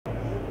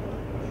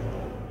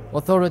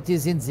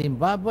Authorities in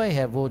Zimbabwe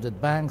have ordered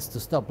banks to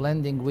stop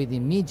lending with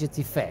immediate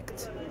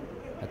effect.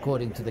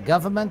 According to the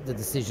government, the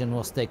decision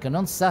was taken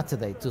on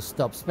Saturday to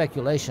stop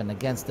speculation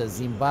against the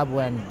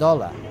Zimbabwean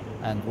dollar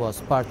and was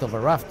part of a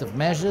raft of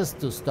measures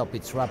to stop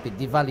its rapid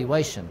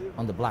devaluation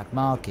on the black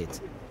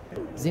market.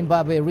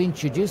 Zimbabwe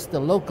reintroduced the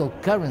local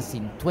currency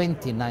in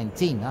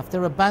 2019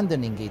 after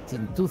abandoning it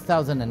in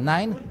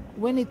 2009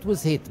 when it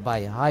was hit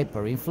by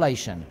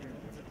hyperinflation.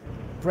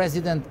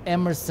 President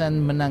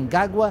Emerson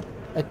Mnangagwa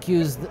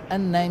accused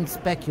unnamed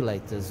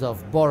speculators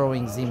of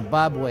borrowing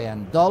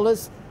Zimbabwean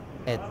dollars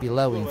at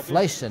below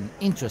inflation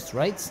interest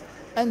rates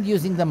and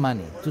using the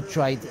money to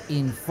trade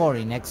in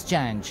foreign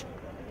exchange.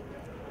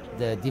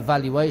 The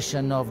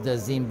devaluation of the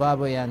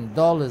Zimbabwean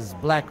dollar's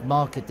black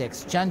market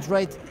exchange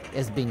rate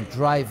has been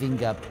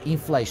driving up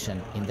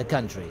inflation in the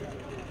country.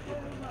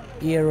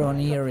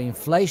 Year-on-year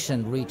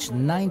inflation reached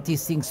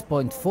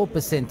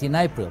 96.4% in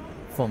April,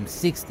 from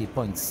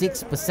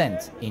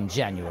 60.6% in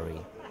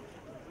January.